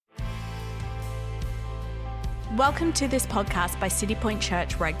Welcome to this podcast by City Point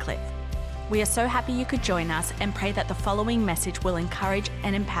Church, Redcliffe. We are so happy you could join us and pray that the following message will encourage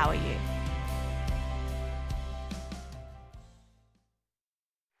and empower you.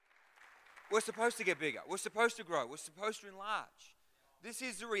 We're supposed to get bigger. We're supposed to grow. We're supposed to enlarge. This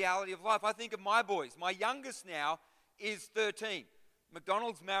is the reality of life. I think of my boys. My youngest now is 13.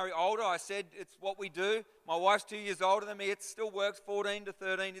 McDonald's marry older. I said it's what we do. My wife's 2 years older than me. It still works, 14 to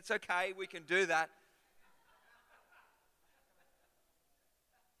 13. It's okay. We can do that.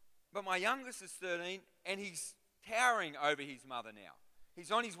 But my youngest is 13, and he's towering over his mother now.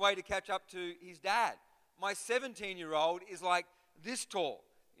 He's on his way to catch up to his dad. My 17-year-old is like this tall.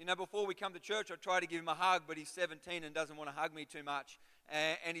 You know, before we come to church, I try to give him a hug, but he's 17 and doesn't want to hug me too much.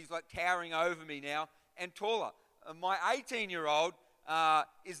 And he's like towering over me now and taller. My 18-year-old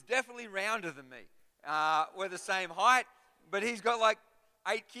is definitely rounder than me. We're the same height, but he's got like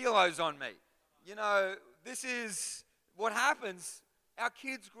 8 kilos on me. You know, this is what happens. Our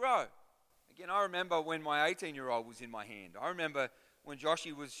kids grow. Again, I remember when my 18-year-old was in my hand. I remember when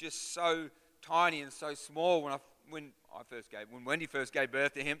Joshy was just so tiny and so small when Wendy first gave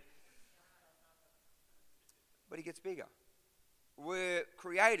birth to him. But he gets bigger. We're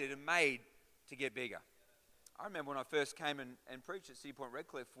created and made to get bigger. I remember when I first came and preached at City Point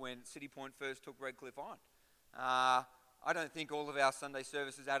Redcliffe, when City Point first took Redcliffe on. I don't think all of our Sunday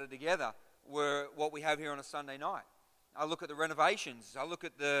services added together were what we have here on a Sunday night. I look at the renovations. I look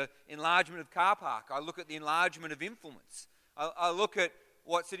at the enlargement of car park. I look at the enlargement of influence. I look at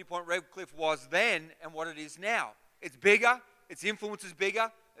what City Point Redcliffe was then and what it is now. It's bigger. Its influence is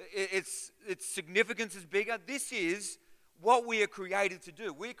bigger. Its significance is bigger. This is what we are created to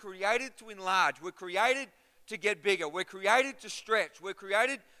do. We're created to enlarge. We're created to get bigger. We're created to stretch. We're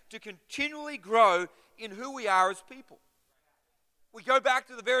created to continually grow in who we are as people. We go back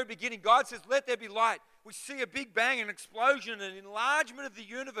to the very beginning. God says, let there be light. We see a big bang, an explosion, an enlargement of the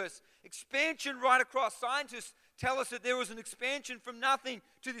universe, expansion right across. Scientists tell us that there was an expansion from nothing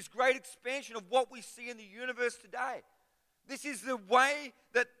to this great expansion of what we see in the universe today. This is the way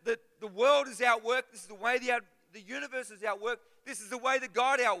that the world is outworked. This is the way the universe is outworked. This is the way that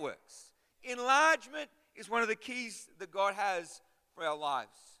God outworks. Enlargement is one of the keys that God has for our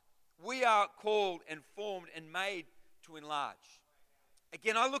lives. We are called and formed and made to enlarge.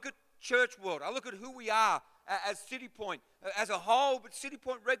 Again, I look at church world. I look at who we are as City Point as a whole, but City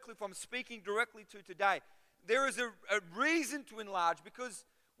Point Redcliffe I'm speaking directly to today. There is a reason to enlarge because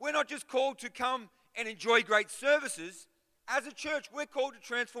we're not just called to come and enjoy great services. As a church, we're called to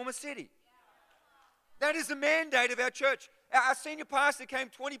transform a city. That is the mandate of our church. Our senior pastor came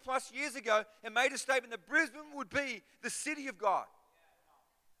 20 plus years ago and made a statement that Brisbane would be the city of God.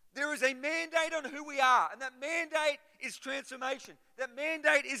 There is a mandate on who we are, and that mandate is transformation. That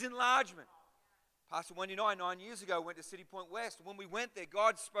mandate is enlargement. Pastor Wendy and I, 9 years ago, went to City Point West. When we went there,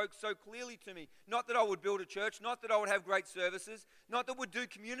 God spoke so clearly to me. Not that I would build a church, not that I would have great services, not that we'd do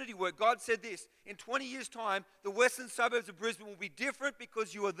community work. God said this, in 20 years' time, the western suburbs of Brisbane will be different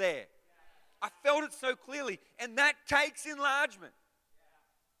because you are there. I felt it so clearly, and that takes enlargement.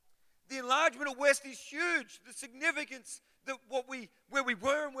 The enlargement of West is huge. The significance that where we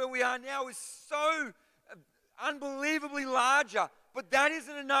were and where we are now is so unbelievably larger. But that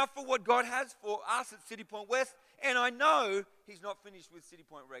isn't enough for what God has for us at City Point West. And I know He's not finished with City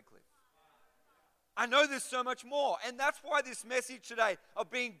Point Redcliffe. I know there's so much more. And that's why this message today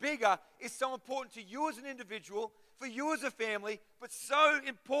of being bigger is so important to you as an individual, for you as a family, but so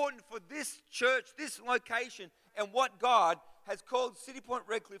important for this church, this location, and what God has called City Point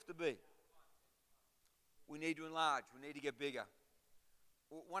Redcliffe to be. We need to enlarge. We need to get bigger.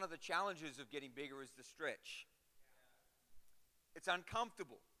 One of the challenges of getting bigger is the stretch. It's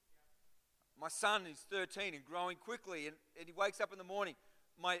uncomfortable. My son is 13 and growing quickly, and he wakes up in the morning.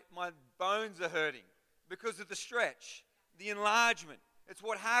 My bones are hurting because of the stretch, the enlargement. It's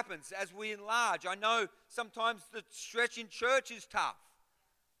what happens as we enlarge. I know sometimes the stretch in church is tough.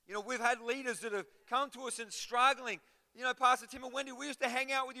 You know, we've had leaders that have come to us and struggling. You know, Pastor Tim and Wendy, we used to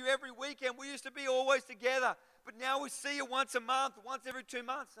hang out with you every weekend. We used to be always together. But now we see you once a month, once every 2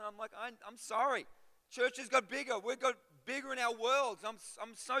 months. And I'm like, I'm sorry. Church has got bigger. We've got bigger in our worlds.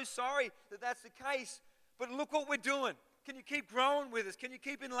 I'm so sorry that that's the case. But look what we're doing. Can you keep growing with us? Can you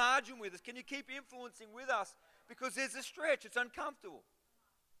keep enlarging with us? Can you keep influencing with us? Because there's a stretch. It's uncomfortable.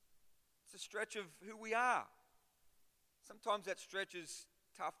 It's a stretch of who we are. Sometimes that stretch is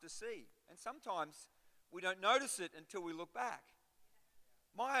tough to see. And sometimes we don't notice it until we look back.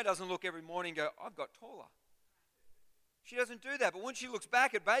 Maya doesn't look every morning and go, I've got taller. She doesn't do that. But when she looks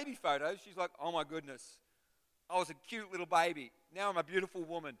back at baby photos, she's like, oh my goodness, I was a cute little baby. Now I'm a beautiful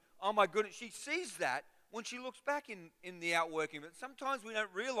woman. Oh my goodness. She sees that when she looks back in the outworking of it, sometimes we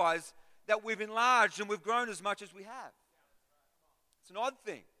don't realize that we've enlarged and we've grown as much as we have. It's an odd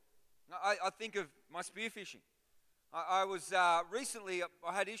thing. I think of my spearfishing. I was recently,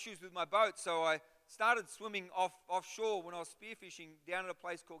 I had issues with my boat, so I started swimming offshore when I was spearfishing down at a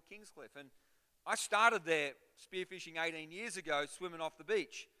place called Kingscliff. And I started there spearfishing 18 years ago, swimming off the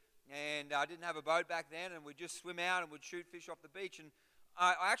beach. And I didn't have a boat back then, and we'd just swim out and we'd shoot fish off the beach. And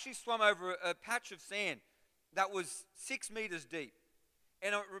I actually swam over a patch of sand that was 6 meters deep.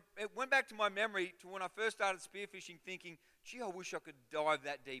 And it went back to my memory to when I first started spearfishing, thinking, gee, I wish I could dive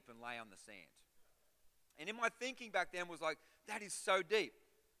that deep and lay on the sand. And in my thinking back then was like, that is so deep.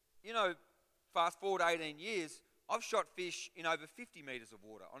 You know, fast forward 18 years, I've shot fish in over 50 meters of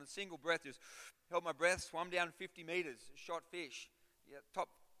water. On a single breath, just held my breath, swam down 50 meters, shot fish. Yeah, top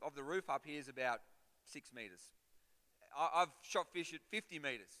of the roof up here is about 6 meters. I've shot fish at 50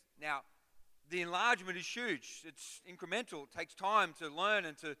 meters. Now, the enlargement is huge. It's incremental. It takes time to learn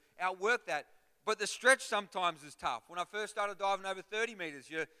and to outwork that. But the stretch sometimes is tough. When I first started diving over 30 meters,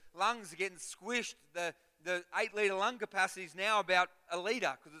 your lungs are getting squished. The 8-litre lung capacity is now about a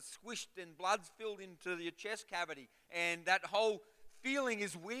litre because it's squished and blood's filled into your chest cavity. And that whole feeling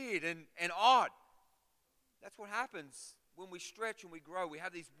is weird and odd. That's what happens when we stretch and we grow. We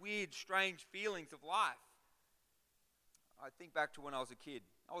have these weird, strange feelings of life. I think back to when I was a kid.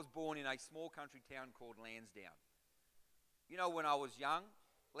 I was born in a small country town called Lansdowne. You know, when I was young,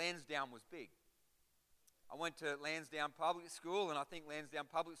 Lansdowne was big. I went to Lansdowne Public School, and I think Lansdowne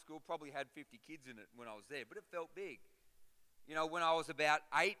Public School probably had 50 kids in it when I was there, but it felt big. You know, when I was about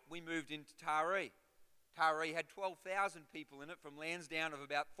 8, we moved into Taree. Taree had 12,000 people in it, from Lansdowne of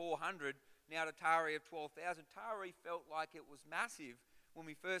about 400, now to Taree of 12,000. Taree felt like it was massive when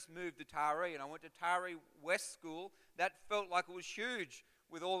we first moved to Taree, and I went to Taree West School. That felt like it was huge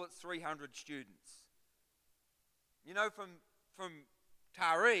with all its 300 students. You know, from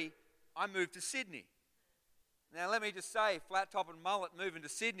Taree, I moved to Sydney. Now, let me just say, flat top and mullet moving to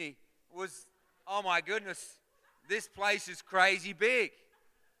Sydney was, oh my goodness, this place is crazy big.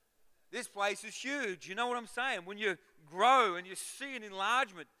 This place is huge. You know what I'm saying? When you grow and you see an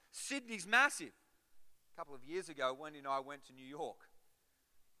enlargement, Sydney's massive. A couple of years ago, Wendy and I went to New York.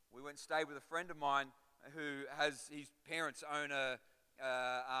 We went and stayed with a friend of mine who has, his parents own a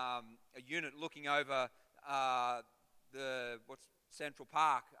unit looking over Central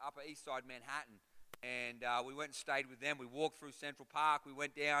Park, Upper East Side Manhattan. And we went and stayed with them. We walked through Central Park. We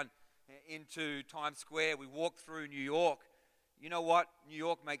went down into Times Square. We walked through New York. You know what? New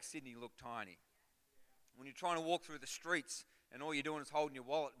York makes Sydney look tiny. When you're trying to walk through the streets and all you're doing is holding your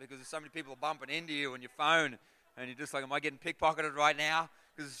wallet because there's so many people bumping into you on your phone, and you're just like, am I getting pickpocketed right now?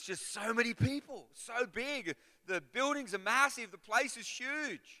 Because it's just so many people, so big. The buildings are massive. The place is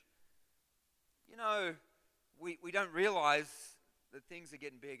huge. You know, we don't realize that things are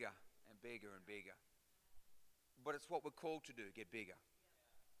getting bigger and bigger and bigger. But it's what we're called to do, get bigger.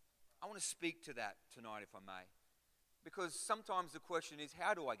 I want to speak to that tonight, if I may. Because sometimes the question is,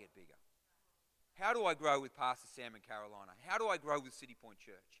 how do I get bigger? How do I grow with Pastor Sam and Carolina? How do I grow with City Point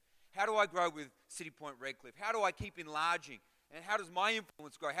Church? How do I grow with City Point Redcliffe? How do I keep enlarging? And how does my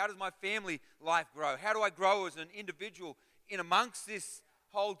influence grow? How does my family life grow? How do I grow as an individual in amongst this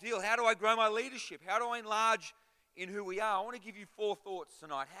whole deal? How do I grow my leadership? How do I enlarge in who we are? I want to give you 4 thoughts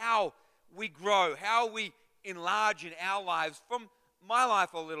tonight. How we grow, how we enlarge in our lives, from my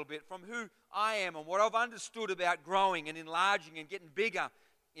life a little bit, from who I am and what I've understood about growing and enlarging and getting bigger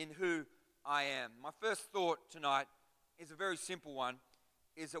in who I am. My first thought tonight is a very simple one,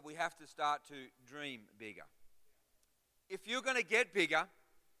 is that we have to start to dream bigger. If you're going to get bigger,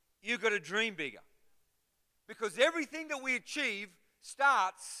 you've got to dream bigger. Because everything that we achieve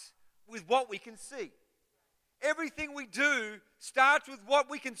starts with what we can see. Everything we do starts with what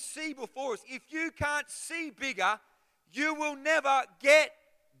we can see before us. If you can't see bigger, you will never get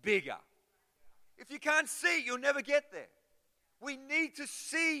bigger. If you can't see, you'll never get there. We need to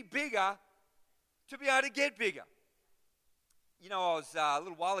see bigger to be able to get bigger. You know, I was a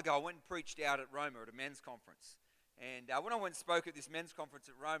little while ago, I went and preached out at Roma at a men's conference. And when I went and spoke at this men's conference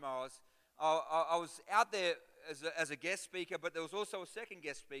at Roma, I was out there as a guest speaker, but there was also a second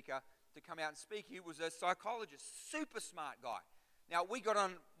guest speaker to come out and speak. He was a psychologist, super smart guy. Now, we got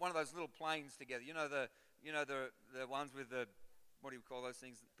on one of those little planes together. You know the ones with the, what do you call those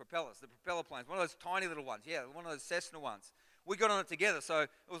things? Propellers, the propeller planes. One of those tiny little ones. Yeah, one of those Cessna ones. We got on it together. So it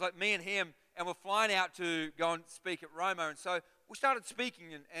was like me and him, and we're flying out to go and speak at Roma. And so we started speaking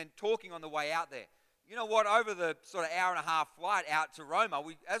and talking on the way out there. You know what? Over the sort of hour and a half flight out to Roma,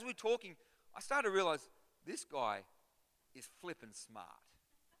 as we're talking, I started to realize this guy is flipping smart.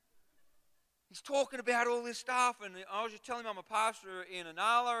 he's talking about all this stuff, and I was just telling him I'm a pastor in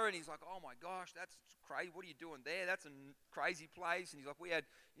Inala, and he's like, oh my gosh, that's crazy. What are you doing there? That's a crazy place. And he's like, we had,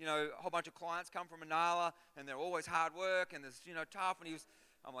 a whole bunch of clients come from Inala, and they're always hard work, and there's, tough. And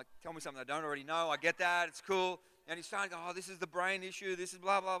I'm like, tell me something I don't already know. I get that. It's cool. And he's starting to go, oh, this is the brain issue. This is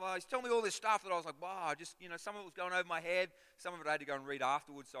blah, blah, blah. He's telling me all this stuff that I was like, wow, just, some of it was going over my head. Some of it I had to go and read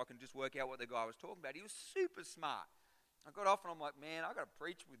afterwards so I can just work out what the guy was talking about. He was super smart. I got off and I'm like, man, I got to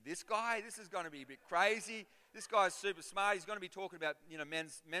preach with this guy. This is going to be a bit crazy. This guy's super smart. He's going to be talking about,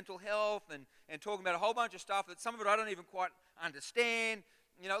 men's mental health and talking about a whole bunch of stuff that some of it I don't even quite understand.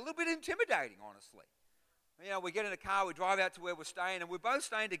 A little bit intimidating, honestly. We get in a car, we drive out to where we're staying, and we're both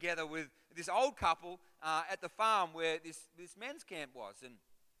staying together with this old couple at the farm where this men's camp was. And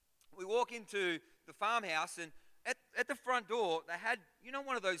we walk into the farmhouse, and at the front door, they had,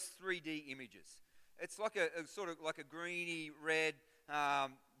 one of those 3D images. It's like a sort of like a greeny, red,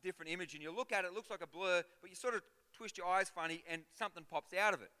 different image, and you look at it, it looks like a blur, but you sort of twist your eyes funny, and something pops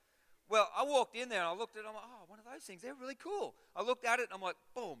out of it. Well, I walked in there and I looked at it, I'm like, oh, one of those things, they're really cool. I looked at it and I'm like,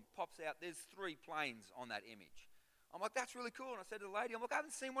 boom, pops out, there's 3 planes on that image. I'm like, that's really cool. And I said to the lady, I'm like, I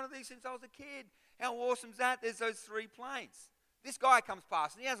haven't seen one of these since I was a kid. How awesome is that? There's those 3 planes. This guy comes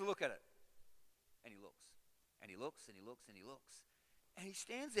past and he has a look at it. And he looks, and he looks, and he looks, and he looks. And he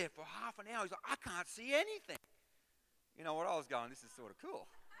stands there for half an hour. He's like, I can't see anything. You know what, I was going, this is sort of cool.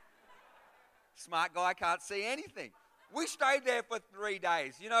 Smart guy can't see anything. We stayed there for 3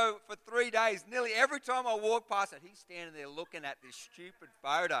 days. For 3 days, nearly every time I walk past it, he's standing there looking at this stupid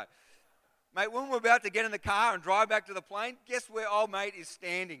photo. Mate, when we're about to get in the car and drive back to the plane, guess where old mate is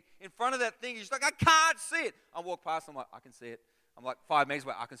standing? In front of that thing. He's like, I can't see it. I walk past, I'm like, I can see it. I'm like 5 meters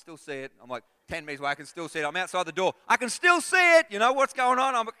away, I can still see it. I'm like 10 meters away, I can still see it. I'm outside the door, I can still see it. You know what's going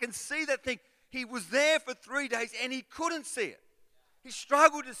on? I can see that thing. He was there for 3 days and he couldn't see it. He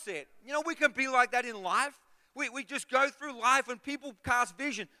struggled to see it. We can be like that in life. We just go through life and people cast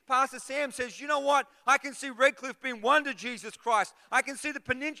vision. Pastor Sam says, you know what? I can see Redcliffe being won to Jesus Christ. I can see the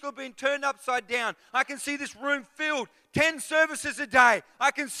peninsula being turned upside down. I can see this room filled, 10 services a day.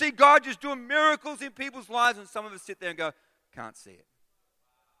 I can see God just doing miracles in people's lives, and some of us sit there and go, can't see it.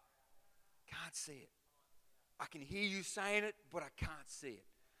 Can't see it. I can hear you saying it, but I can't see it.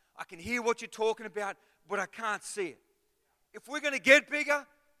 I can hear what you're talking about, but I can't see it. If we're going to get bigger,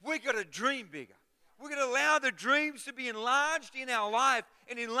 we're going to dream bigger. We're going to allow the dreams to be enlarged in our life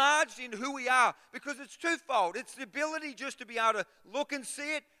and enlarged in who we are, because it's twofold. It's the ability just to be able to look and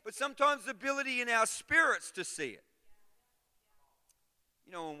see it, but sometimes the ability in our spirits to see it.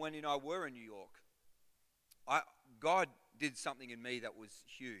 When Wendy and I were in New York, God did something in me that was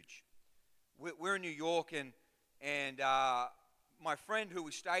huge. We're in New York, and my friend who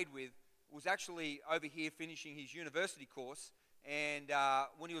we stayed with was actually over here finishing his university course. And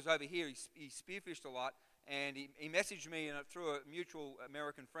when he was over here, he spearfished a lot, and he messaged me, and through a mutual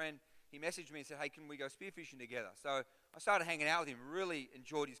American friend, he messaged me and said, hey, can we go spearfishing together? So I started hanging out with him, really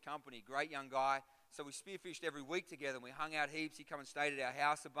enjoyed his company, great young guy. So we spearfished every week together, and we hung out heaps. He come and stayed at our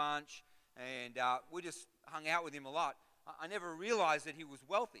house a bunch, and we just hung out with him a lot. I never realized that he was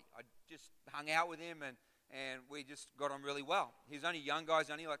wealthy. I just hung out with him, and we just got on really well. He was only a young guy, he was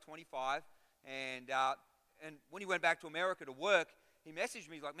only like 25, and when he went back to America to work, he messaged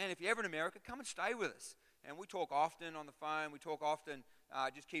me. He's like, man, if you're ever in America, come and stay with us. And we talk often on the phone. We talk often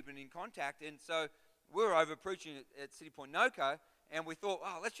just keeping in contact. And so we were over preaching at City Point NOCO, and we thought,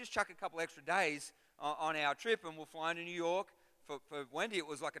 oh, let's just chuck a couple extra days on our trip, and we'll fly into New York. For Wendy, it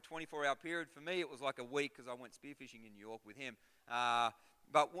was like a 24-hour period. For me, it was like a week, because I went spearfishing in New York with him.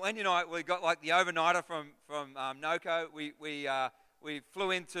 But Wendy and I, we got like the overnighter from NOCO. We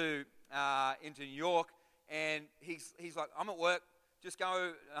flew into New York. And he's like, I'm at work, just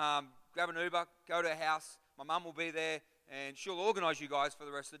go grab an Uber, go to her house, my mum will be there, and she'll organise you guys for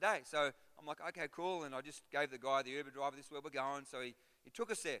the rest of the day. So I'm like, okay, cool, and I just gave the guy, the Uber driver, this is where we're going. So he took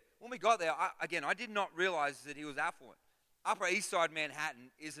us there. When we got there, I did not realise that he was affluent. Upper East Side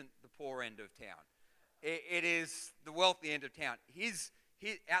Manhattan isn't the poor end of town. It is the wealthy end of town.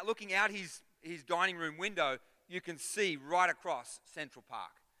 Looking out his dining room window, you can see right across Central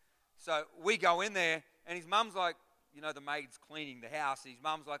Park. So we go in there, and his mum's like, the maid's cleaning the house. His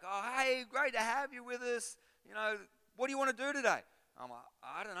mum's like, oh, hey, great to have you with us. What do you want to do today? I'm like,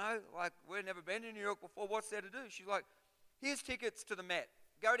 I don't know. Like, we've never been to New York before. What's there to do? She's like, here's tickets to the Met.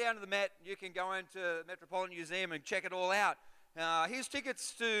 Go down to the Met. You can go into the Metropolitan Museum and check it all out. Here's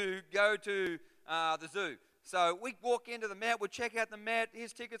tickets to go to the zoo. So we walk into the Met. We check out the Met.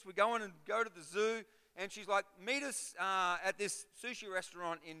 Here's tickets. We go in and go to the zoo. and she's like, meet us at this sushi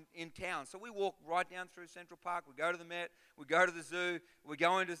restaurant in town. So we walk right down through Central Park. We go to the Met. We go to the zoo. We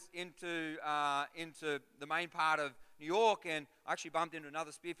go into the main part of New York, and I actually bumped into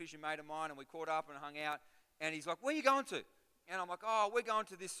another spearfishing mate of mine, and we caught up and hung out. And he's like, where are you going to? And I'm like, oh, we're going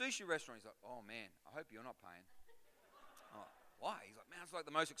to this sushi restaurant. He's like, oh, man, I hope you're not paying. I'm like, why? He's like, man, it's like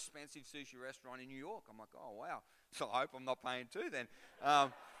the most expensive sushi restaurant in New York. I'm like, oh, wow. So I hope I'm not paying too then.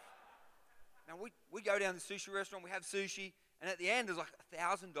 Now, we go down to the sushi restaurant, we have sushi, and at the end there's like a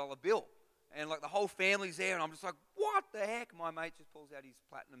 $1,000 bill. And like the whole family's there, and I'm just like, what the heck? My mate just pulls out his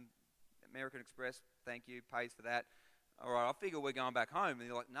Platinum American Express. Thank you, pays for that. All right, I figure we're going back home. And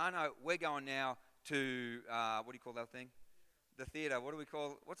they're like, no, we're going now to, what do you call that thing? The theatre.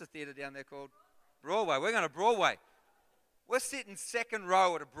 What's the theatre down there called? Broadway. We're going to Broadway. We're sitting second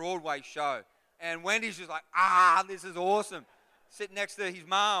row at a Broadway show. And Wendy's just like, this is awesome. Sitting next to his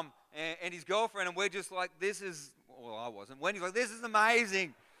mom and his girlfriend, and we're just like, I wasn't. Wendy's like, this is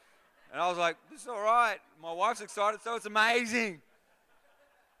amazing. And I was like, this is all right. My wife's excited, so it's amazing.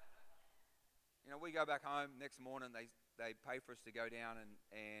 You know, we go back home next morning. They pay for us to go down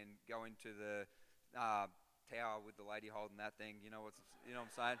and go into the tower with the lady holding that thing. You know what I'm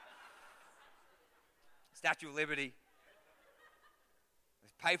saying? Statue of Liberty.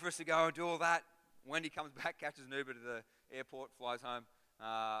 They pay for us to go and do all that. Wendy comes back, catches an Uber to the airport, flies home.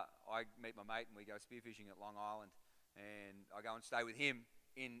 I meet my mate and we go spearfishing at Long Island. And I go and stay with him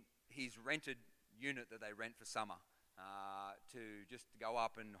in his rented unit that they rent for summer to just go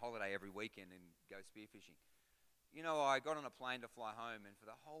up and holiday every weekend and go spearfishing. You know, I got on a plane to fly home, and for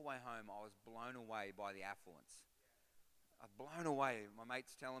the whole way home, I was blown away by the affluence. I'm blown away. My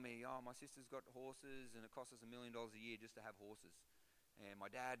mate's telling me, my sister's got horses, and it costs us $1 million a year just to have horses. And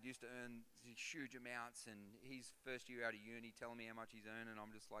my dad used to earn these huge amounts, and his first year out of uni telling me how much he's earning.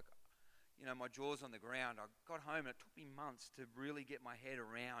 I'm just like, you know, my jaw's on the ground. I got home, and it took me months to really get my head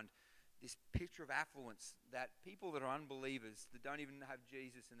around this picture of affluence, that people that are unbelievers, that don't even have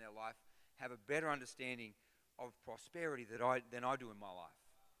Jesus in their life, have a better understanding of prosperity than I do in my life.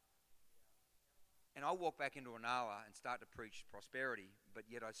 And I walk back into Inala and start to preach prosperity, but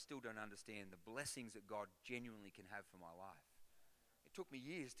yet I still don't understand the blessings that God genuinely can have for my life. It took me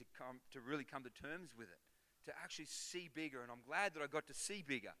years to really come to terms with it, to actually see bigger, and I'm glad that I got to see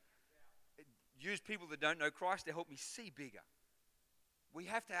bigger. Use people that don't know Christ to help me see bigger. We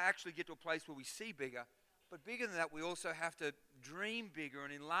have to actually get to a place where we see bigger, but bigger than that, we also have to dream bigger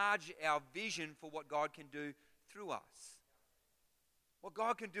and enlarge our vision for what God can do through us. What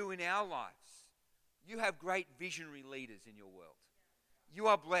God can do in our lives. You have great visionary leaders in your world. You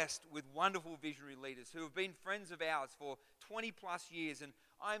are blessed with wonderful visionary leaders who have been friends of ours for 20 plus years, and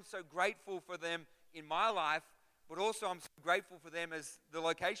I am so grateful for them in my life, but also I'm so grateful for them as the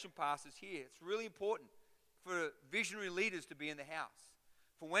location pastors here. It's really important for visionary leaders to be in the house.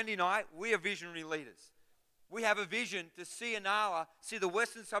 For Wendy and I, we are visionary leaders. We have a vision to see Inala, see the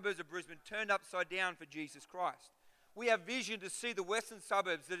western suburbs of Brisbane turned upside down for Jesus Christ. We have vision to see the western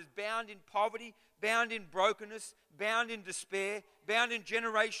suburbs that is bound in poverty, bound in brokenness, bound in despair, bound in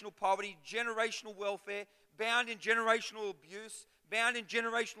generational poverty, generational welfare, bound in generational abuse, bound in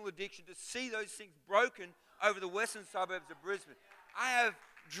generational addiction, to see those things broken over the western suburbs of Brisbane. I have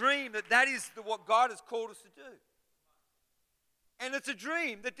dreamed that is what God has called us to do. And it's a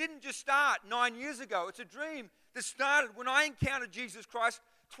dream that didn't just start 9 years ago. It's a dream that started when I encountered Jesus Christ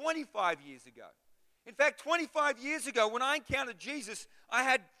 25 years ago. In fact, 25 years ago, when I encountered Jesus, I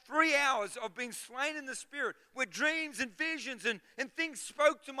had 3 hours of being slain in the Spirit, where dreams and visions and things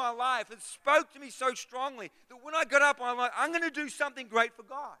spoke to my life and spoke to me so strongly that when I got up, I'm like, I'm going to do something great for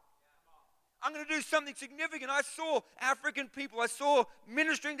God. I'm going to do something significant. I saw African people. I saw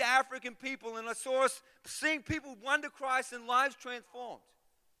ministering to African people, and I saw us seeing people wonder Christ and lives transformed.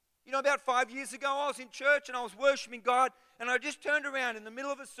 You know, about 5 years ago, I was in church and I was worshiping God, and I just turned around in the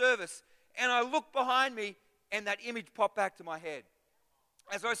middle of a service, and I looked behind me, and that image popped back to my head.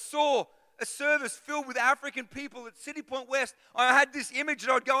 As I saw a service filled with African people at City Point West, I had this image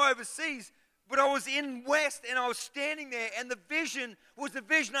that I'd go overseas, but I was in West and I was standing there, and the vision was the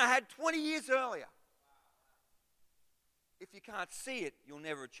vision I had 20 years earlier. If you can't see it, you'll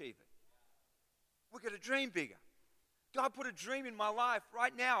never achieve it. We've got to dream bigger. God put a dream in my life.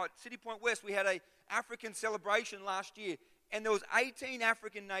 Right now at City Point West, we had an African celebration last year, and there was 18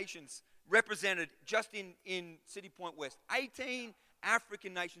 African nations represented just in City Point West. 18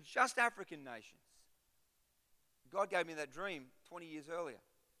 African nations, just African nations. God gave me that dream 20 years earlier.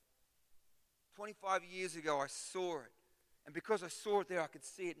 25 years ago, I saw it. And because I saw it there, I could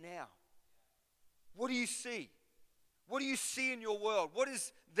see it now. What do you see? What do you see in your world? What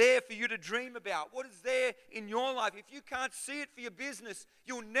is there for you to dream about? What is there in your life? If you can't see it for your business,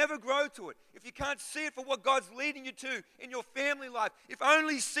 you'll never grow to it. If you can't see it for what God's leading you to in your family life, if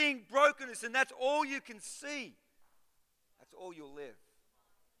only seeing brokenness and that's all you can see, that's all you'll live.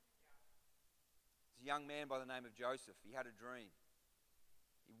 There's a young man by the name of Joseph. He had a dream.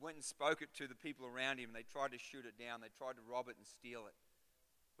 He went and spoke it to the people around him, and they tried to shoot it down. They tried to rob it and steal it.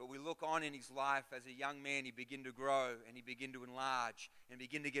 But we look on in his life as a young man, he began to grow and he began to enlarge and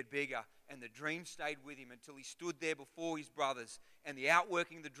begin to get bigger. And the dream stayed with him until he stood there before his brothers and the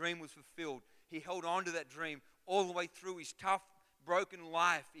outworking of the dream was fulfilled. He held on to that dream all the way through his tough, broken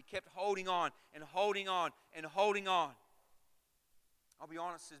life. He kept holding on and holding on and holding on. I'll be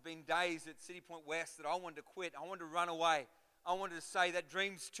honest, there's been days at City Point West that I wanted to quit. I wanted to run away. I wanted to say that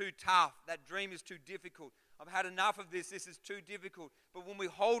dream's too tough. That dream is too difficult. I've had enough of this. This is too difficult. But when we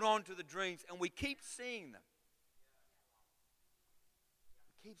hold on to the dreams and we keep seeing them,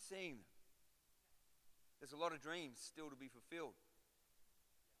 there's a lot of dreams still to be fulfilled.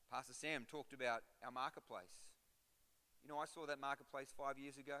 Pastor Sam talked about our marketplace. You know, I saw that marketplace 5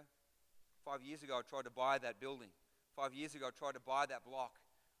 years ago. 5 years ago, I tried to buy that building. 5 years ago, I tried to buy that block.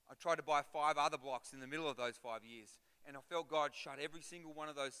 I tried to buy 5 other blocks in the middle of those 5 years. And I felt God shut every single one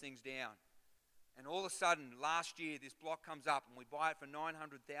of those things down. And all of a sudden, last year, this block comes up and we buy it for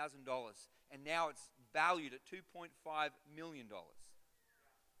 $900,000. And now it's valued at $2.5 million.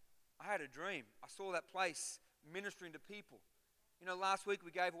 I had a dream. I saw that place ministering to people. You know, last week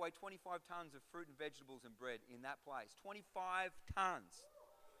we gave away 25 tons of fruit and vegetables and bread in that place. 25 tons.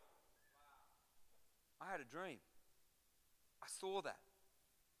 I had a dream. I saw that.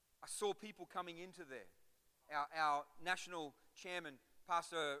 I saw people coming into there. Our national chairman,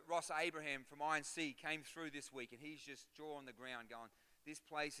 Pastor Ross Abraham from INC, came through this week, and he's just jaw on the ground going, this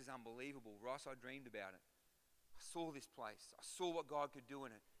place is unbelievable. Ross, I dreamed about it. I saw this place. I saw what God could do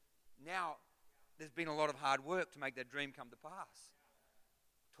in it. Now, there's been a lot of hard work to make that dream come to pass.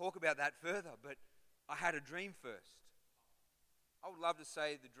 Talk about that further, but I had a dream first. I would love to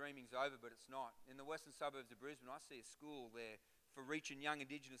say the dreaming's over, but it's not. In the western suburbs of Brisbane, I see a school there for reaching young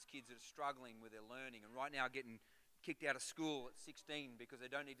Indigenous kids that are struggling with their learning and right now getting kicked out of school at 16 because they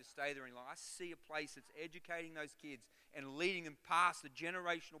don't need to stay there any longer. I see a place that's educating those kids and leading them past the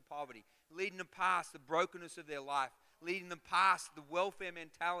generational poverty, leading them past the brokenness of their life, leading them past the welfare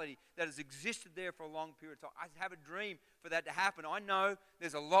mentality that has existed there for a long period of time. I have a dream for that to happen. I know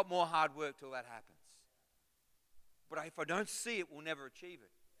there's a lot more hard work till that happens. But if I don't see it, we'll never achieve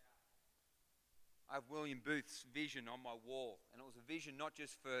it. I have William Booth's vision on my wall, and it was a vision not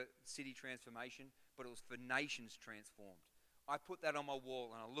just for city transformation, but it was for nations transformed. I put that on my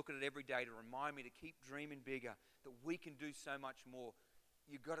wall, and I look at it every day to remind me to keep dreaming bigger, that we can do so much more.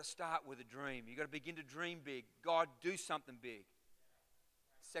 You've got to start with a dream. You've got to begin to dream big. God, do something big.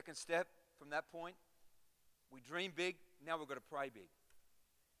 Second step from that point, we dream big, now we've got to pray big.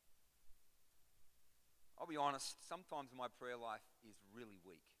 I'll be honest, sometimes my prayer life is really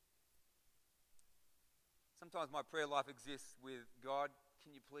weak. Sometimes my prayer life exists with, God,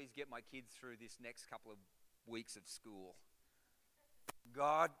 can you please get my kids through this next couple of weeks of school?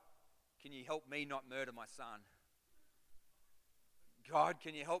 God, can you help me not murder my son? God,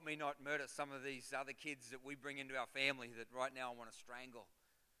 can you help me not murder some of these other kids that we bring into our family that right now I want to strangle?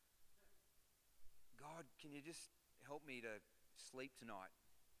 God, can you just help me to sleep tonight?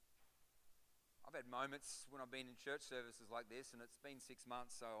 I've had moments when I've been in church services like this, and it's been 6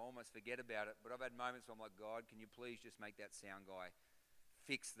 months, so I almost forget about it. But I've had moments where I'm like, God, can you please just make that sound guy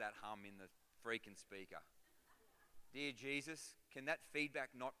fix that hum in the freaking speaker? Dear Jesus, can that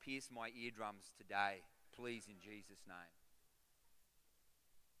feedback not pierce my eardrums today? Please, in Jesus' name.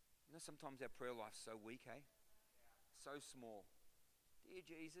 You know, sometimes our prayer life's so weak, hey? So small. Dear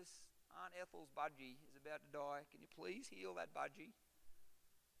Jesus, Aunt Ethel's budgie is about to die. Can you please heal that budgie?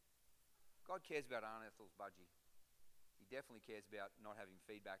 God cares about Aunt Ethel's budgie. He definitely cares about not having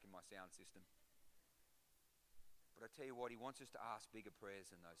feedback in my sound system. But I tell you what, he wants us to ask bigger prayers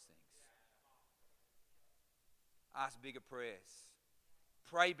than those things. Ask bigger prayers.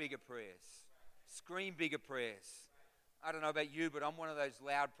 Pray bigger prayers. Scream bigger prayers. I don't know about you, but I'm one of those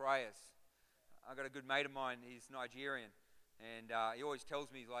loud prayers. I've got a good mate of mine, he's Nigerian, and he always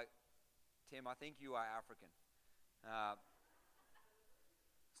tells me, he's like, Tim, I think you are African.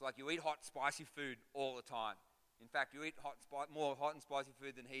 It's like you eat hot, spicy food all the time. In fact, you eat more hot and spicy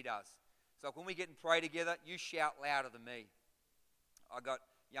food than he does. It's like when we get and pray together, you shout louder than me. I got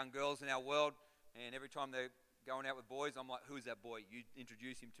young girls in our world, and every time they're going out with boys, I'm like, who's that boy? You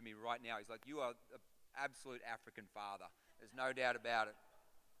introduce him to me right now. He's like, you are an absolute African father. There's no doubt about it.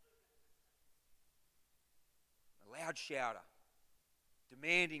 loud shouter,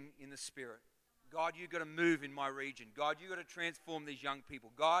 demanding in the Spirit, God, you've got to move in my region. God, you've got to transform these young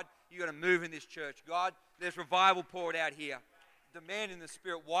people. God, you've got to move in this church. God, there's revival poured out here. Demand in the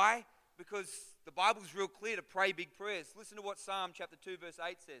Spirit. Why? Because the Bible's real clear to pray big prayers. Listen to what Psalm chapter 2 verse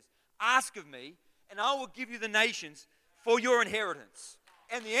 8 says. Ask of me, and I will give you the nations for your inheritance,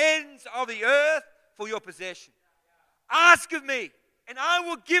 and the ends of the earth for your possession. Ask of me, and I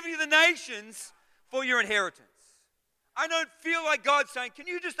will give you the nations for your inheritance. I don't feel like God's saying, can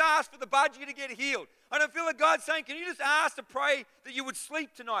you just ask for the budgie to get healed? I don't feel like God's saying, can you just ask to pray that you would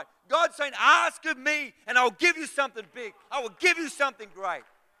sleep tonight? God's saying, ask of me, and I'll give you something big. I will give you something great.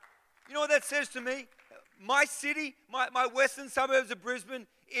 You know what that says to me? My city, my western suburbs of Brisbane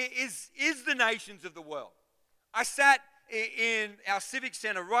is the nations of the world. I sat in our civic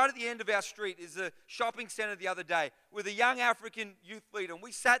centre, right at the end of our street is a shopping centre the other day with a young African youth leader. And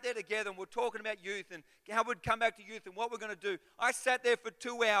we sat there together and we're talking about youth and how we'd come back to youth and what we're going to do. I sat there for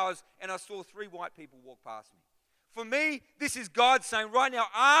 2 hours and I saw 3 white people walk past me. For me, this is God saying right now,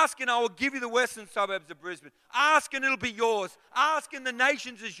 ask and I will give you the western suburbs of Brisbane. Ask and it'll be yours. Ask and the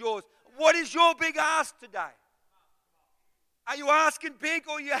nations is yours. What is your big ask today? Are you asking big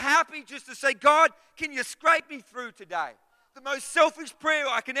or are you happy just to say, God, can you scrape me through today? The most selfish prayer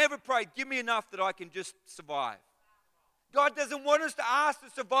I can ever pray, give me enough that I can just survive. God doesn't want us to ask to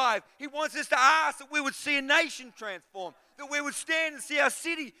survive. He wants us to ask that we would see a nation transform, that we would stand and see our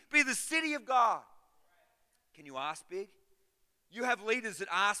city be the city of God. Can you ask big? You have leaders that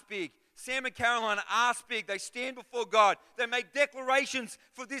ask big. Sam and Caroline ask big. They stand before God. They make declarations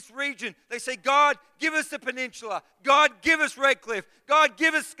for this region. They say, God, give us the peninsula. God, give us Redcliffe. God,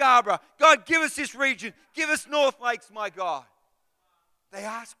 give us Scarborough. God, give us this region. Give us North Lakes, my God. They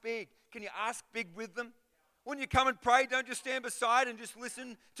ask big. Can you ask big with them? When you come and pray, don't just stand beside and just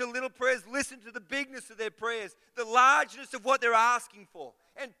listen to little prayers. Listen to the bigness of their prayers, the largeness of what they're asking for,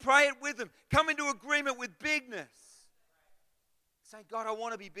 and pray it with them. Come into agreement with bigness. Say, God, I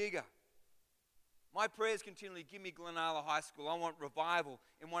want to be bigger. My prayers continually, give me Glenala High School. I want revival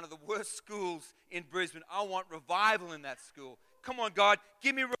in one of the worst schools in Brisbane. I want revival in that school. Come on, God,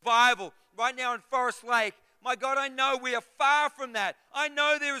 give me revival right now in Forest Lake. My God, I know we are far from that. I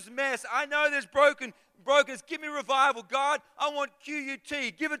know there is mess. I know there's brokenness. Give me revival. God, I want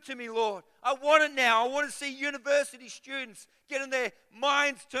QUT. Give it to me, Lord. I want it now. I want to see university students getting their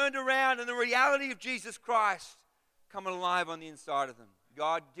minds turned around and the reality of Jesus Christ coming alive on the inside of them.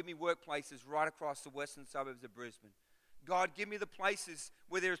 God, give me workplaces right across the western suburbs of Brisbane. God, give me the places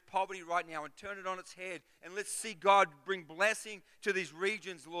where there is poverty right now and turn it on its head. And let's see God bring blessing to these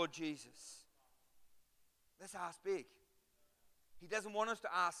regions, Lord Jesus. Let's ask big. He doesn't want us to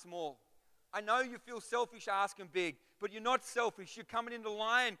ask small. I know you feel selfish asking big, but you're not selfish. You're coming into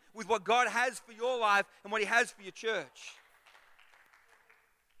line with what God has for your life and what He has for your church.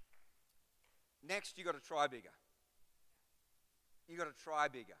 Next, you've got to try bigger. You've got to try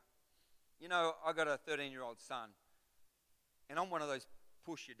bigger. You know, I got a 13-year-old son, and I'm one of those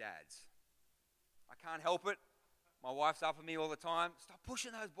push-your dads. I can't help it. My wife's up at me all the time. Stop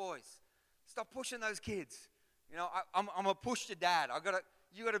pushing those boys. Stop pushing those kids. You know, I'm a push-your dad.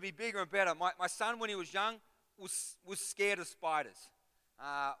 You got to be bigger and better. My son, when he was young, was scared of spiders.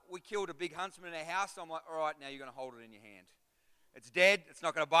 We killed a big huntsman in our house. So I'm like, all right, now you're going to hold it in your hand. It's dead. It's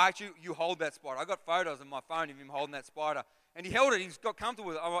not going to bite you. You hold that spider. I got photos on my phone of him holding that spider. And he held it. He's got comfortable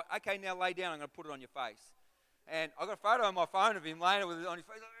with it. I'm like, okay, now lay down. I'm going to put it on your face. And I got a photo on my phone of him laying it with it on his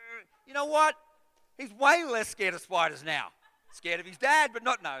face. You know what? He's way less scared of spiders now. Scared of his dad, but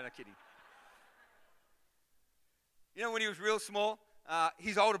no, kidding. You know, when he was real small,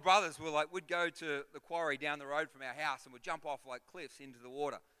 his older brothers were like, we'd go to the quarry down the road from our house and we'd jump off like cliffs into the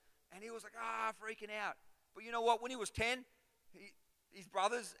water. And he was like, freaking out. But you know what? When he was 10, his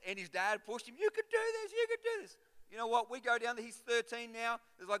brothers and his dad pushed him. You could do this. You could do this. You know what? We go down there. He's 13 now.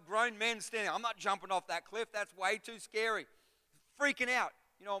 There's like grown men standing. I'm not jumping off that cliff. That's way too scary. Freaking out.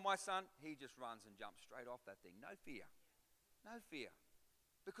 You know what, my son? He just runs and jumps straight off that thing. No fear. No fear.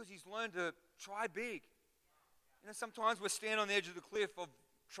 Because he's learned to try big. You know, sometimes we're standing on the edge of the cliff of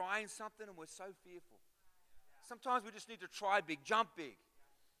trying something and we're so fearful. Sometimes we just need to try big, jump big.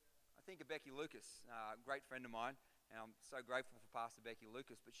 I think of Becky Lucas, a great friend of mine, and I'm so grateful for Pastor Becky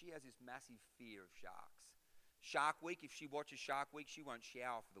Lucas, but she has this massive fear of sharks. Shark Week, if she watches Shark Week, she won't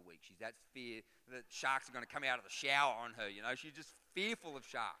shower for the week. She's that fear that sharks are going to come out of the shower on her, you know. She's just fearful of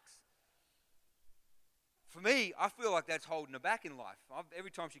sharks. For me, I feel like that's holding her back in life.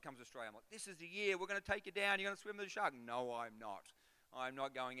 Every time she comes to Australia, I'm like, this is the year, we're going to take you down, you're going to swim with a shark. No, I'm not. I'm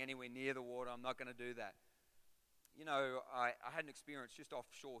not going anywhere near the water. I'm not going to do that. I had an experience just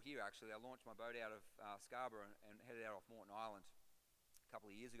offshore here, actually. I launched my boat out of Scarborough and headed out off Moreton Island a couple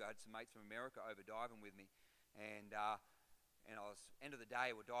of years ago. I had some mates from America over diving with me. And I was, end of the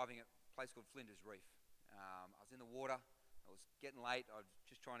day, we're diving at a place called Flinders Reef. I was in the water. It was getting late. I was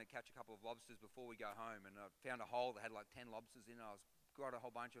just trying to catch a couple of lobsters before we go home. And I found a hole that had like 10 lobsters in it. I got a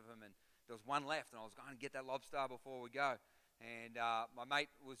whole bunch of them, and there was one left. And I was going to get that lobster before we go. And my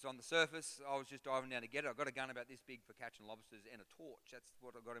mate was on the surface. I was just diving down to get it. I got a gun about this big for catching lobsters and a torch. That's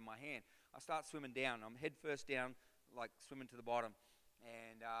what I got in my hand. I start swimming down. I'm head first down, like swimming to the bottom.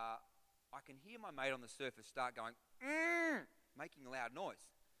 And I can hear my mate on the surface start going, making a loud noise.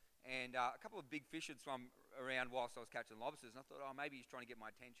 And a couple of big fish had swum around whilst I was catching lobsters. And I thought, maybe he's trying to get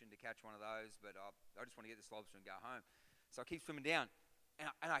my attention to catch one of those. But I just want to get this lobster and go home. So I keep swimming down.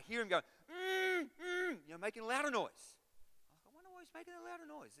 And I hear him go, making a louder noise. He's making a louder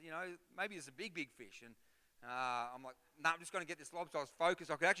noise. Maybe it's a big fish. And I'm like, I'm just going to get this lobster. I was focused.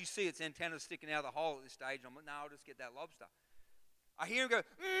 I could actually see its antennas sticking out of the hole at this stage. I'm like, I'll just get that lobster. I hear him go,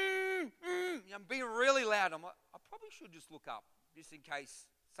 I'm being really loud. I'm like, I probably should just look up, just in case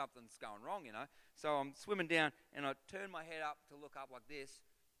something's going wrong, So I'm swimming down, and I turn my head up to look up like this.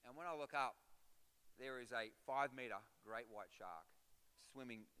 And when I look up, there is a 5-meter great white shark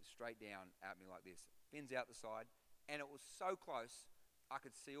swimming straight down at me like this. Fins out the side. And it was so close, I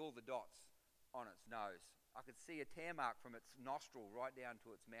could see all the dots on its nose. I could see a tear mark from its nostril right down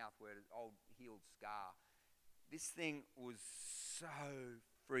to its mouth where an old healed scar. This thing was so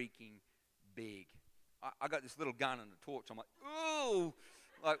freaking big. I got this little gun and a torch. I'm like, ooh!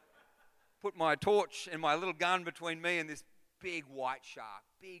 Like, put my torch and my little gun between me and this big white shark.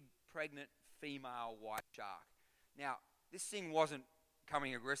 Big, pregnant, female white shark. Now, this thing wasn't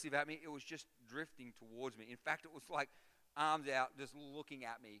coming aggressive at me. It was just drifting towards me. In fact, it was like arms out, just looking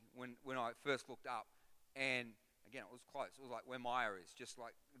at me when I first looked up. And again, it was close. It was like where Maya is, just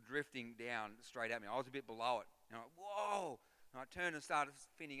like drifting down straight at me. I was a bit below it. And I'm like, whoa! And I turned and started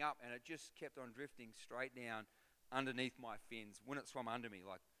finning up, and it just kept on drifting straight down underneath my fins. When it swam under me,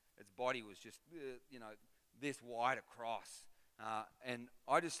 like its body was just, this wide across. And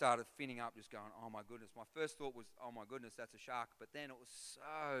I just started finning up, just going, oh my goodness. My first thought was, oh my goodness, that's a shark. But then it was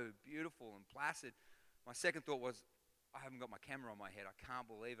so beautiful and placid. My second thought was, I haven't got my camera on my head. I can't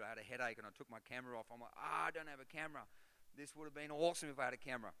believe it. I had a headache and I took my camera off. I'm like, I don't have a camera. This would have been awesome if I had a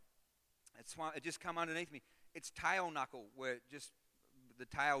camera. It just come underneath me. Its tail knuckle, where just the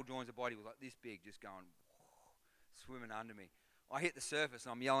tail joins the body, was like this big, just going, swimming under me. I hit the surface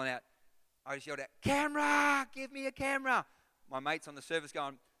and I'm yelling out. I just yelled out, camera, give me a camera. My mate's on the surface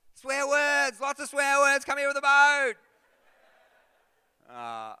going, swear words, lots of swear words, come here with the boat.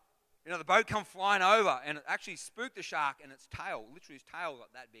 The boat come flying over, and it actually spooked the shark, and its tail, literally his tail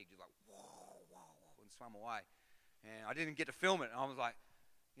got that big, just like, whoa, and swam away. And I didn't get to film it, and I was like,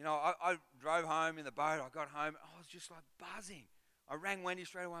 I drove home in the boat, I got home, I was just like buzzing. I rang Wendy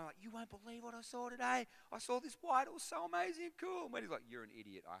straight away, I'm like, you won't believe what I saw today. I saw this white, it was so amazing and cool. And Wendy's like, you're an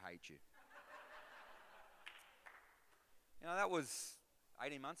idiot, I hate you. That was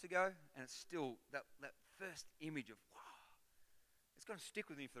 18 months ago, and it's still that first image of, wow, it's going to stick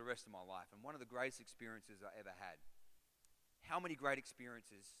with me for the rest of my life. And one of the greatest experiences I ever had. How many great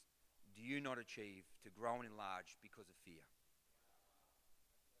experiences do you not achieve to grow and enlarge because of fear?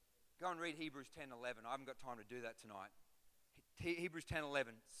 Go and read Hebrews 10:11. I haven't got time to do that tonight. Hebrews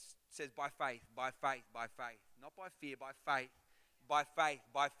 10:11 says, by faith, by faith, by faith. Not by fear, by faith. By faith,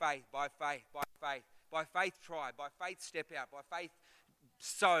 by faith, by faith, by faith. By faith, try. By faith, step out. By faith,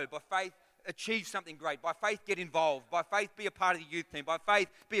 sow. By faith, achieve something great. By faith, get involved. By faith, be a part of the youth team. By faith,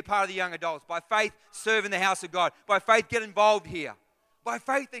 be a part of the young adults. By faith, serve in the house of God. By faith, get involved here. By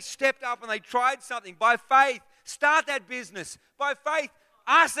faith, they stepped up and they tried something. By faith, start that business. By faith,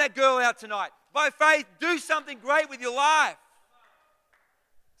 ask that girl out tonight. By faith, do something great with your life.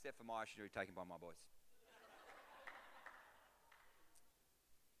 Except for Maya, she's taken by my boys.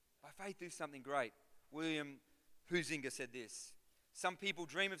 By faith, do something great. William Huizinga said this: some people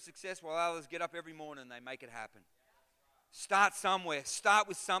dream of success while others get up every morning and they make it happen. Start somewhere. Start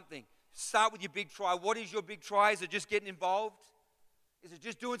with something. Start with your big try. What is your big try? Is it just getting involved? Is it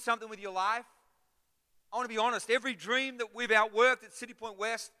just doing something with your life? I want to be honest. Every dream that we've outworked at City Point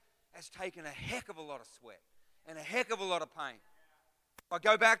West has taken a heck of a lot of sweat and a heck of a lot of pain. I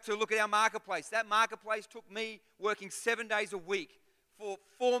go back to look at our marketplace. That marketplace took me working 7 days a week for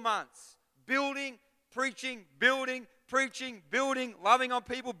 4 months. Building, preaching, building, preaching, building, loving on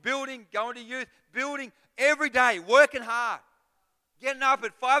people, building, going to youth, building every day, working hard. Getting up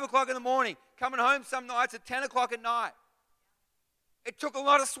at 5 o'clock in the morning, coming home some nights at 10 o'clock at night. It took a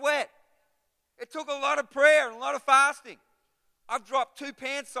lot of sweat. It took a lot of prayer and a lot of fasting. I've dropped 2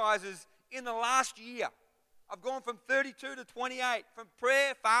 pant sizes in the last year. I've gone from 32 to 28 from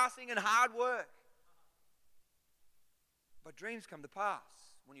prayer, fasting, and hard work. But dreams come to pass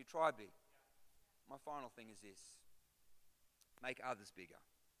when you try big. My final thing is this. Make others bigger.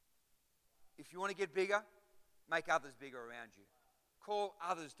 If you want to get bigger, make others bigger around you. Call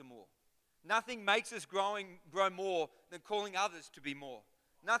others to more. Nothing makes us grow more than calling others to be more.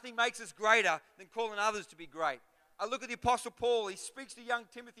 Nothing makes us greater than calling others to be great. I look at the Apostle Paul. He speaks to young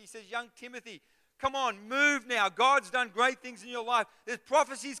Timothy. He says, young Timothy, come on, move now. God's done great things in your life. There's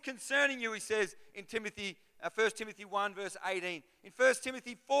prophecies concerning you, he says in 1 Timothy 1, verse 18. In 1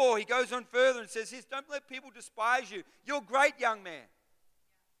 Timothy 4, he goes on further and says this, don't let people despise you. You're great, young man.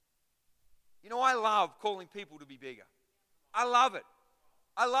 You know, I love calling people to be bigger. I love it.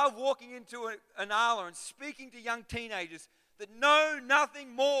 I love walking into an ALA and speaking to young teenagers that know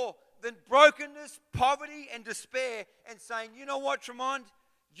nothing more than brokenness, poverty, and despair, and saying, you know what, Tremond?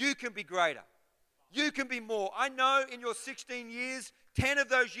 You can be greater. You can be more. I know in your 16 years, 10 of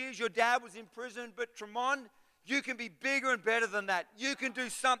those years your dad was in prison, but Tremond, you can be bigger and better than that. You can do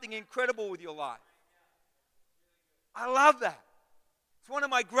something incredible with your life. I love that. It's one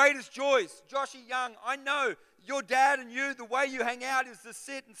of my greatest joys. Joshy Young, I know your dad and you, the way you hang out is to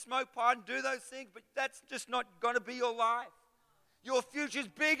sit and smoke pot and do those things, but that's just not going to be your life. Your future's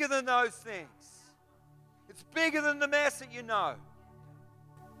bigger than those things. It's bigger than the mess that you know.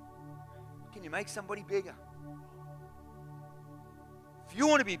 Can you make somebody bigger? If you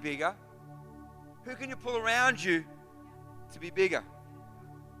want to be bigger, who can you pull around you to be bigger?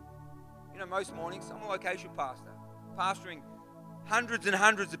 You know, most mornings, I'm a location pastor, pastoring hundreds and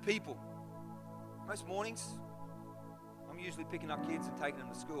hundreds of people. Most mornings, I'm usually picking up kids and taking them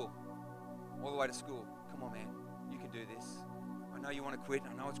to school, all the way to school. Come on, man, you can do this. I know you want to quit.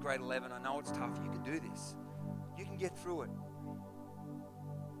 I know it's grade 11. I know it's tough. You can do this. You can get through it.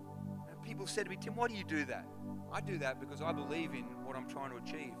 And people said to me, Tim, why do you do that? I do that because I believe in what I'm trying to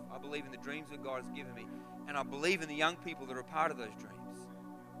achieve. I believe in the dreams that God has given me. And I believe in the young people that are a part of those dreams.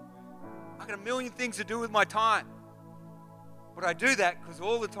 I've got a million things to do with my time. But I do that because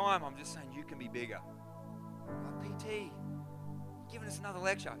all the time I'm just saying, you can be bigger. PT, giving us another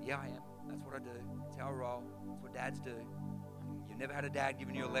lecture. Yeah, I am. That's what I do. That's how I roll. That's what dads do. You've never had a dad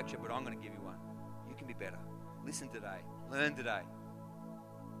giving you a lecture, but I'm going to give you one. You can be better. Listen today. Learn today.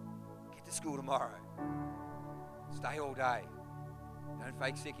 Get to school tomorrow. Stay all day. Don't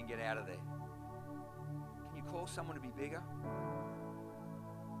fake sick and get out of there. Can you call someone to be bigger?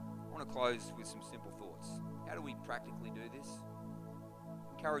 I want to close with some simple thoughts. How do we practically do this?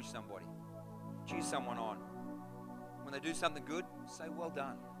 Encourage somebody. Cheer someone on. When they do something good, say, well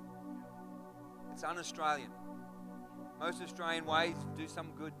done. It's un-Australian. Most Australian ways, do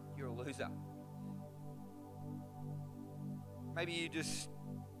something good, you're a loser. Maybe you just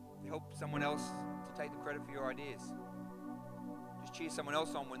help someone else to take the credit for your ideas. Just cheer someone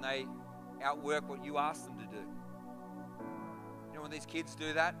else on when they outwork what you ask them to do. You know, when these kids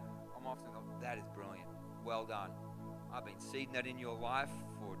do that, I'm often like, that is brilliant. Well done. I've been seeding that in your life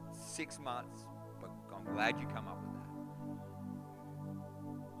for 6 months, but I'm glad you come up with that.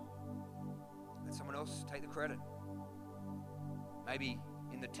 Let someone else take the credit. Maybe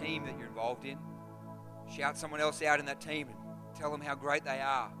in the team that you're involved in, shout someone else out in that team and tell them how great they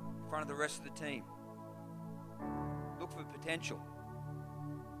are in front of the rest of the team. Look for potential.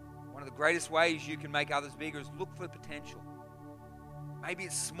 One of the greatest ways you can make others bigger is look for potential. Maybe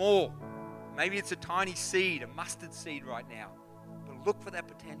it's small. Maybe it's a tiny seed, a mustard seed right now. But look for that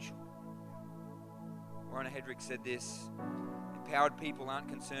potential. Rona Hedrick said this, empowered people aren't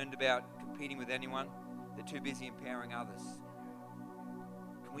concerned about competing with anyone. They're too busy empowering others.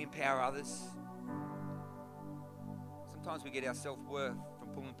 Can we empower others? Sometimes we get our self-worth from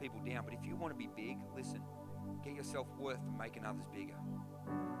pulling people down, but if you want to be big, listen, get your self-worth from making others bigger.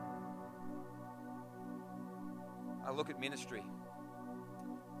 I look at ministry.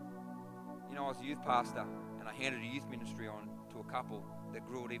 You know, I was a youth pastor, and I handed a youth ministry on to a couple that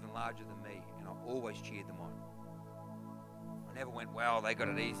grew it even larger than me, and I always cheered them on. I never went, well, they got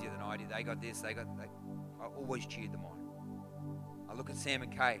it easier than I did. They got this, I always cheered them on. I look at Sam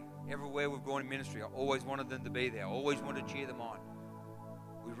and Kay. Everywhere we've gone in ministry, I always wanted them to be there. I always wanted to cheer them on.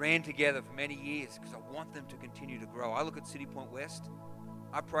 We ran together for many years because I want them to continue to grow. I look at City Point West.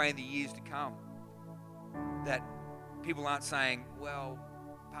 I pray in the years to come that people aren't saying, well,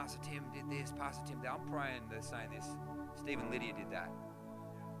 Pastor Tim did this, Pastor Tim did that. I'm praying they're saying this. Stephen Lydia did that.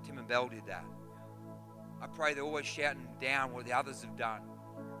 Tim and Bell did that. I pray they're always shouting down what the others have done,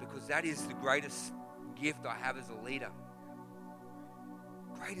 because that is the greatest gift I have as a leader.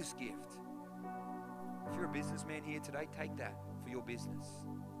 Greatest gift. If you're a businessman here today, take that for your business.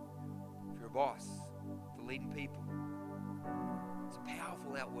 If you're a boss, for leading people, it's a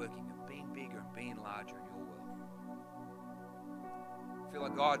powerful outworking of being bigger and being larger in your world. I feel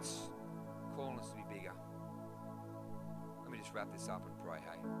like God's calling us to be bigger. Let me just wrap this up and pray,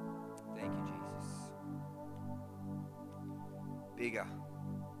 hey. Thank you, Jesus. Bigger.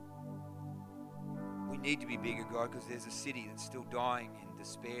 We need to be bigger, God, because there's a city that's still dying in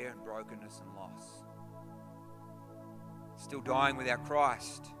despair and brokenness and loss. Still dying without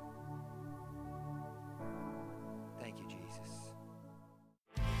Christ. Thank you, Jesus.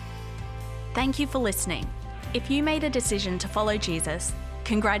 Thank you for listening. If you made a decision to follow Jesus,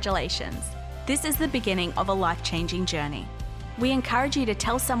 congratulations. This is the beginning of a life-changing journey. We encourage you to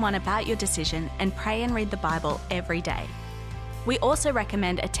tell someone about your decision and pray and read the Bible every day. We also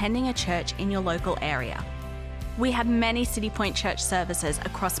recommend attending a church in your local area. We have many City Point Church services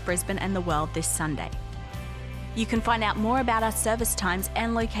across Brisbane and the world this Sunday. You can find out more about our service times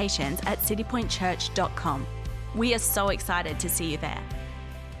and locations at citypointchurch.com. We are so excited to see you there.